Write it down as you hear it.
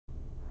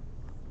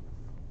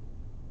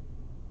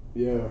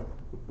Yeah.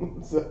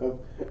 So,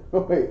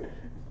 wait,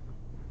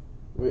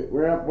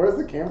 where's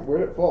the camera?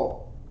 Where'd it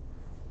fall?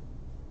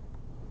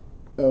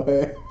 Oh,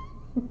 hey.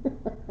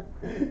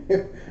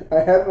 I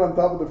had it on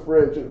top of the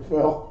fridge and it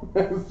fell.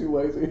 I was too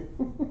lazy.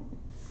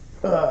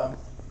 uh.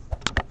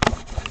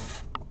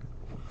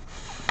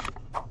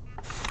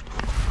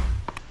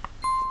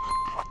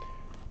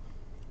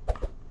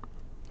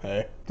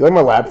 Hey. Do you like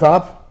my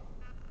laptop?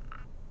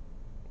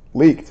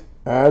 Leaked.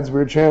 Ads,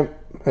 weird champ.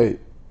 Hey.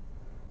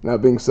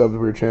 Not being subbed,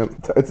 weird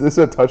champ. This is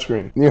a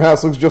touchscreen. New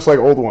house looks just like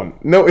old one.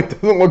 No, it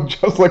doesn't look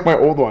just like my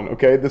old one,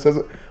 okay? This has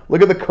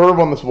look at the curve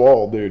on this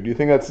wall, dude. Do you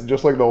think that's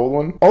just like the old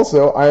one?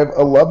 Also, I have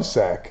a love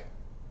sack.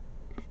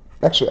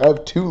 Actually, I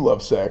have 2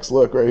 love sacks.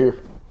 Look, right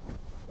here.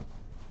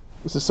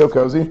 This is so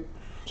cozy.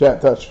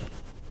 Chat, touch.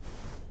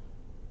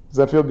 Does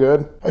that feel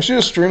good? I should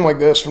just stream like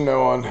this from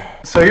now on.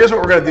 So here's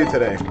what we're gonna do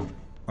today.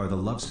 Are the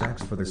love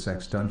sacks for the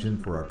sex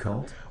dungeon for a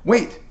cult?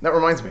 Wait, that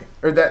reminds me.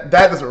 Or that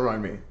doesn't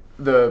remind me.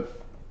 The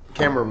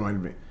camera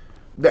reminded me.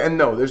 And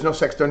no, there's no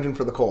sex dungeon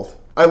for the cult.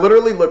 I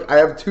literally I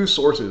have 2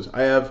 sources.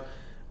 I have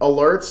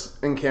alerts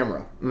and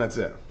camera, and that's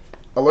it.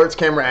 Alerts,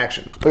 camera,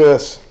 action. Look at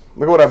this.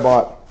 Look at what I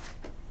bought.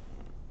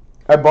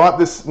 I bought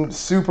this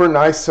super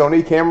nice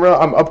Sony camera.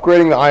 I'm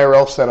upgrading the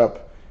IRL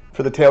setup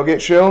for the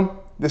tailgate show.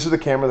 This is the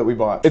camera that we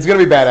bought. It's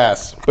gonna be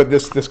badass, but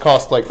this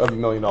cost like $1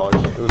 million.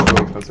 It was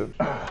really expensive.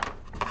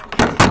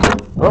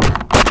 Oh.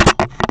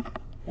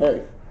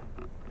 Hey.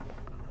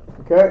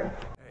 Okay.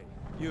 Hey,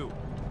 you're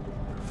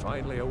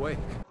finally awake.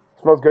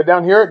 Smells good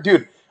down here,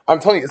 dude. I'm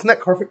telling you, isn't that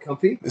carpet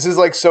comfy? This is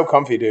like so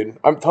comfy, dude.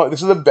 I'm telling you,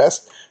 this is the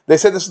best. They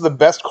said this is the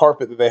best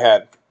carpet that they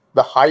had.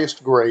 The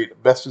highest grade.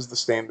 Best is the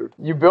standard.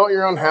 You built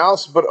your own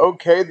house, but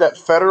okayed that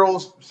federal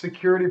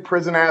security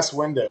prison ass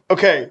window.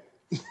 Okay,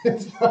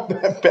 it's not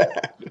that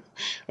bad.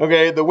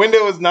 Okay, the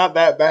window is not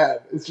that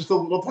bad. It's just a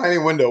little tiny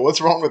window.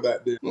 What's wrong with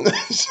that, dude?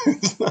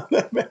 It's not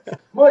that bad.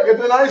 Look,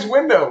 it's a nice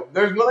window.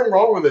 There's nothing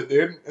wrong with it,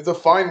 dude. It's a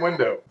fine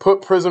window.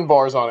 Put prison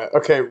bars on it.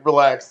 Okay,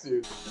 relax,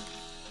 dude.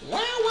 Wow,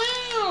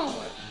 wow.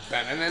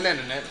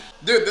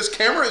 Dude, this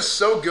camera is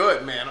so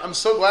good, man. I'm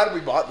so glad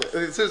we bought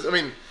this.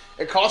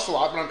 It costs a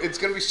lot, but it's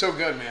gonna be so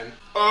good, man.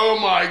 Oh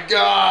my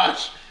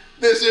gosh,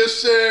 this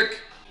is sick.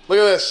 Look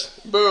at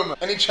this, boom.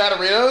 Any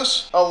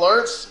chatterinos,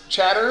 alerts,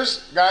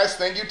 chatters? Guys,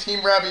 thank you,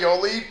 Team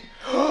Ravioli.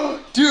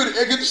 Dude,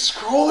 I can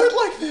scroll it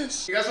like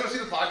this. You guys wanna see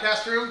the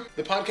podcast room?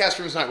 The podcast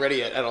room's not ready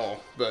yet at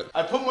all, but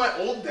I put my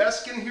old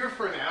desk in here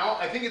for now.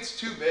 I think it's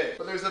too big,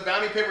 but there's the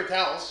Bounty paper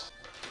towels.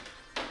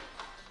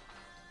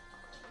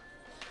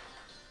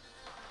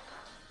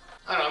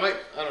 I don't know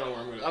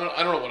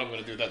I don't know what I'm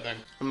gonna do with that thing.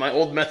 My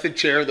old method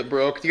chair that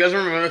broke. Do you guys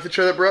remember my method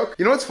chair that broke?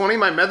 You know what's funny?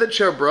 My method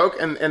chair broke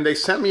and they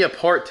sent me a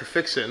part to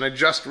fix it, and I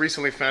just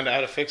recently found out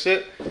how to fix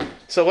it.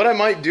 So what I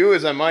might do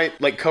is I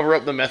might like cover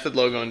up the method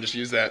logo and just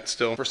use that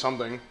still for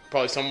something,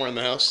 probably somewhere in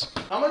the house.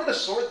 How am I gonna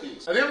sort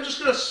these? I think I'm just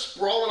gonna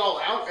sprawl it all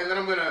out and then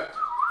I'm gonna.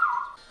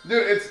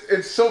 Dude,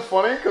 it's so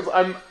funny because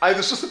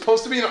this was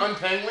supposed to be an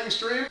untangling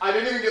stream. I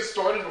didn't even get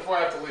started before I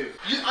have to leave.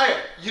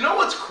 You know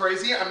what's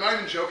crazy? I'm not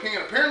even joking,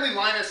 and apparently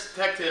Linus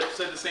Tech Tip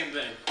said the same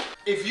thing.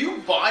 If you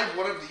buy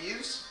one of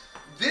these,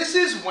 this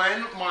is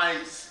when my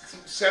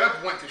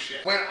setup went to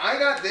shit. When I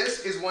got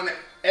this is when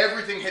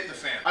everything hit the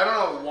fan. I don't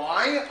know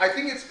why. I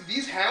think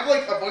these have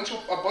like a bunch of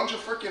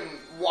freaking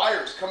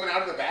wires coming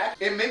out of the back.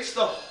 It makes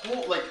the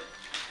whole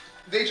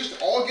they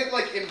just all get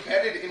like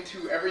embedded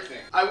into everything.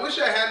 I wish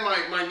I had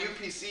my new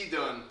PC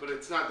done, but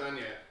it's not done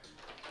yet.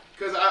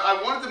 Because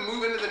I wanted to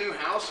move into the new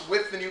house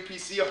with the new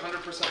PC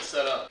 100%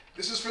 set up.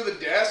 This is for the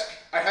desk.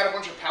 I had a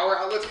bunch of power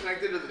outlets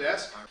connected to the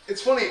desk.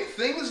 It's funny,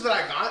 things that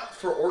I got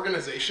for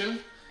organization,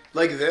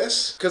 like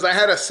this, because I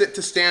had a sit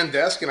to stand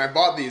desk and I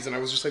bought these and I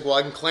was just like, well,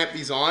 I can clamp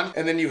these on.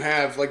 And then you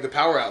have like the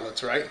power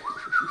outlets, right?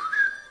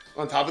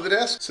 On top of the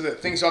desk, so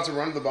that things don't have to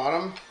run to the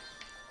bottom.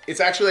 It's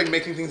actually like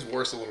making things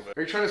worse a little bit.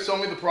 Are you trying to sell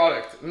me the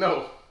product?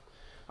 No.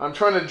 I'm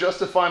trying to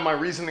justify my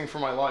reasoning for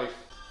my life.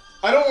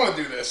 I don't want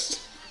to do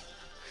this.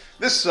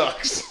 This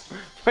sucks.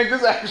 Like,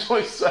 this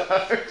actually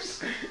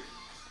sucks.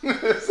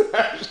 This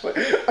actually,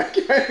 I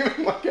can't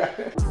even look at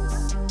it.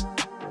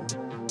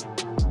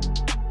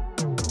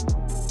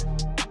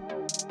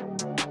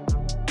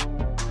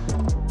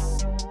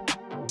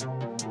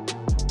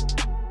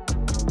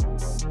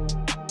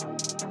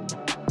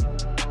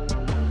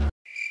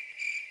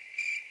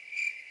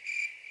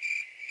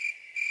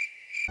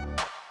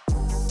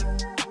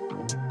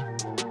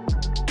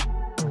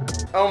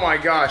 Oh my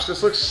gosh,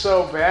 this looks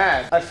so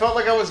bad. I felt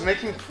like I was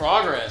making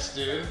progress,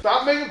 dude.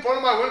 Stop making fun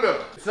of my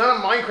window. It's not a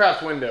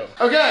Minecraft window.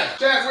 Okay,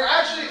 Chad, we're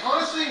actually,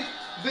 honestly,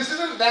 this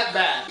isn't that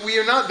bad. We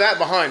are not that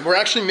behind. We're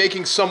actually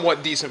making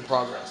somewhat decent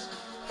progress.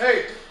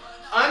 Hey,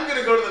 I'm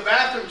gonna go to the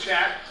bathroom,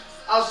 chat.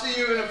 I'll see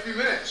you in a few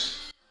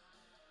minutes.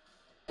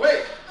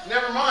 Wait,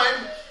 never mind.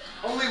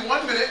 Only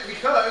 1 minute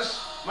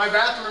because my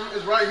bathroom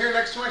is right here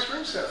next to my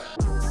stream setup.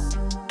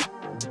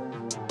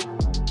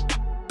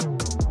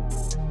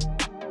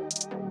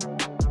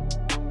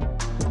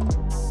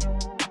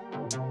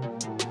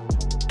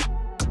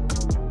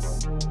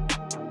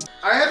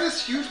 I have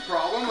this huge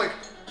problem, like,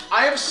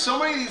 I have so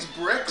many of these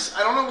bricks. I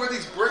don't know where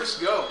these bricks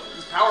go.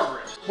 These power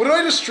bricks. What if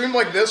I just streamed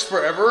like this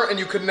forever and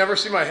you could never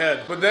see my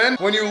head? But then,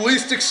 when you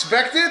least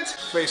expect it,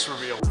 face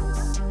reveal.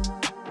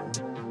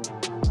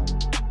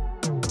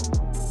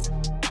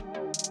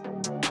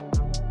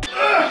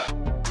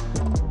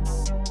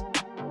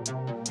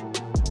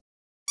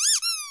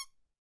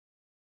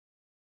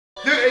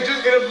 Dude,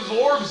 it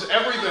absorbs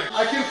everything.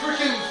 I can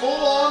freaking full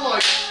on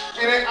like,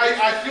 and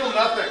I feel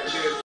nothing,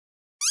 dude.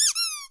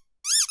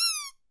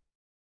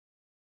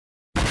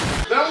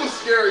 That was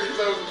scary because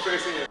I wasn't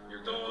facing it.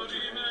 You're going to go through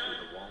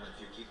the wall if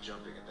you keep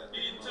jumping at that.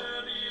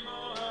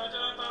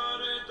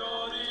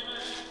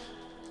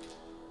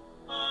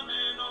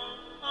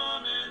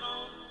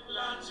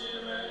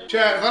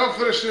 Chat, if I don't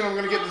finish soon, I'm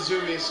gonna get the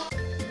zoomies.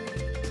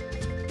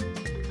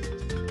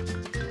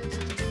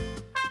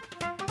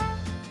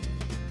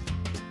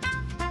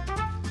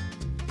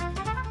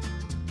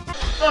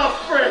 Oh,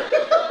 frick!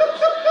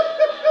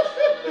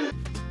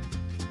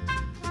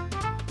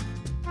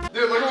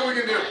 Dude, look at what we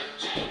can do.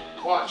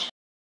 Watch.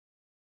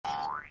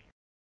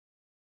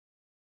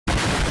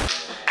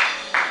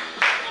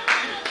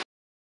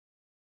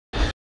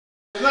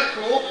 Isn't that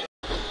cool?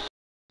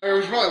 Okay,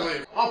 we should probably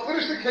leave. I'll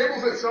finish the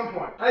cables at some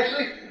point.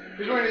 Actually,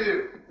 here's what I need to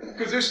do.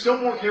 Because there's still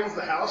more cables in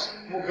the house.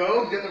 We'll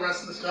go, get the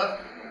rest of the stuff,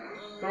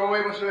 throw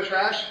away a bunch of the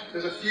trash.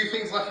 There's a few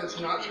things left that's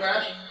not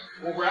trash.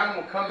 We'll grab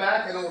them, we'll come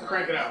back, and then we'll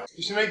crank it out.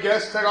 You should make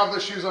guests take off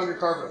their shoes on your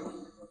carpet.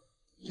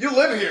 You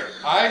live here.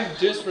 I'm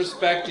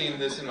disrespecting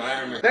this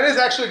environment. That is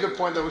actually a good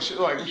point, though. We should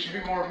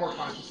be more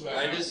conscious of that.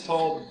 I just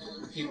told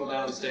the people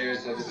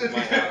downstairs that this is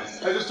my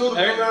house. I just told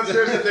the people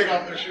downstairs to take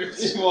off their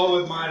shoes. Well,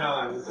 with mine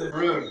on. It said,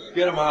 rude,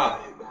 get them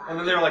off. And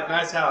then they were like,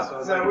 nice house. So I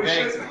was like,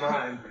 thanks, it's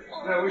mine.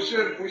 No, we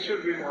should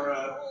be more,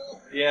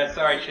 Yeah,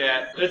 sorry,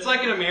 chat. But it's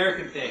like an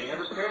American thing.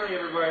 Apparently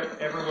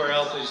everywhere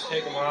else, they just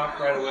take them off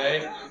right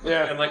away.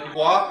 Yeah. And like, you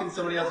walk in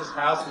somebody else's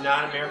house,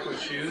 not American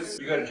with shoes,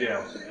 you go to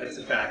jail. That's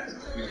a fact.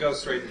 You go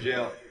straight to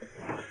jail.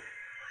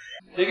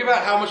 Think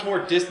about how much more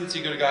distance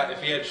you could have got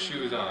if he had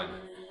shoes on.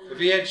 If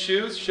he had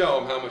shoes, show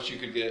him how much you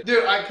could get.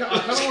 Dude, I kind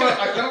of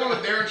want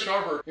a Darren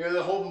Sharper. You know,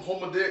 the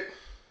hold my dick.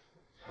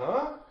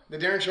 Huh? The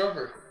Darren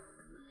Sharper.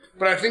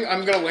 But I think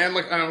I'm gonna land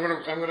like I'm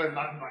gonna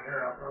knock my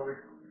hair out probably.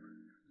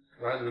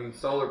 Right in the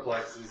solar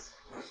plexus.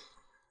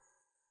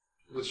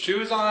 With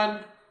shoes on,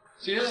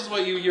 see, this is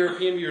what you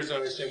European viewers don't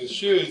understand. With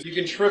shoes, you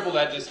can triple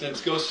that distance,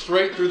 go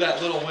straight through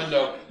that little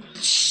window.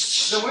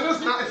 The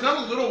window's not, it's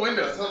not a little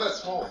window, it's not that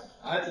small.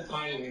 That's a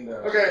tiny window.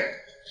 Okay,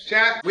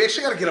 chat. We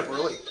actually gotta get up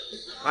early.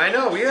 I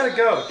know, we gotta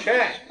go.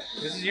 Chat,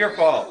 this is your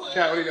fault.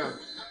 Chat, what are you doing?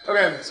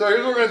 Okay, so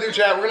here's what we're gonna do,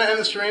 chat. We're gonna end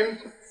the stream.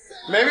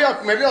 Maybe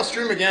I'll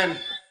stream again.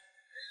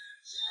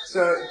 So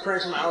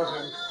crank some hours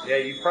in. Yeah,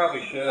 you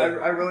probably should.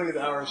 I really need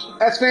hours.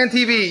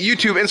 EsfandTV,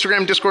 YouTube,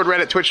 Instagram, Discord,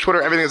 Reddit, Twitch,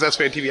 Twitter, everything is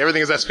EsfandTV.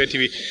 Everything is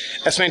EsfandTV.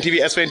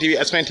 EsfandTV, EsfandTV,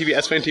 EsfandTV,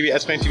 EsfandTV,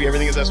 EsfandTV,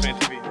 everything is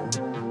EsfandTV.